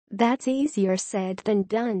That's easier said than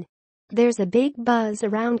done. There's a big buzz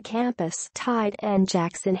around campus, tight end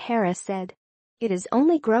Jackson Harris said. It is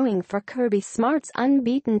only growing for Kirby Smart's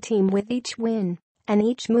unbeaten team with each win and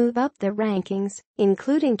each move up the rankings,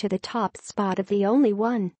 including to the top spot of the only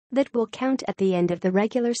one that will count at the end of the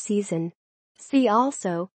regular season. See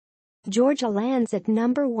also: Georgia lands at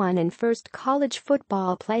number 1 in first college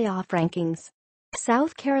football playoff rankings.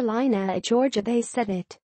 South Carolina at Georgia, they said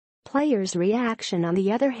it. Players' reaction, on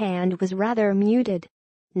the other hand, was rather muted.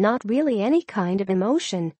 Not really any kind of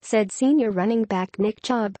emotion, said senior running back Nick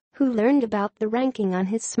Chubb, who learned about the ranking on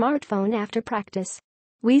his smartphone after practice.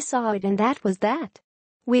 We saw it and that was that.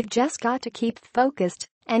 We've just got to keep focused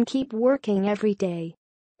and keep working every day.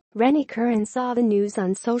 Curran saw the news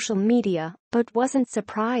on social media but wasn't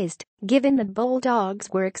surprised, given the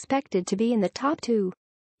Bulldogs were expected to be in the top 2.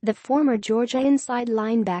 The former Georgia inside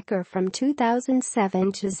linebacker from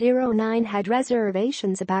 2007 to 2009 had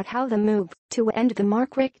reservations about how the move to end the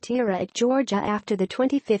Mark Richt era at Georgia after the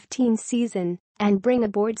 2015 season and bring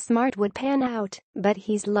aboard Smart would pan out, but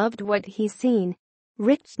he's loved what he's seen.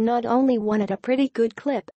 Richt not only won at a pretty good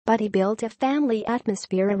clip, but he built a family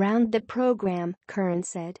atmosphere around the program, Curran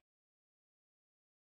said.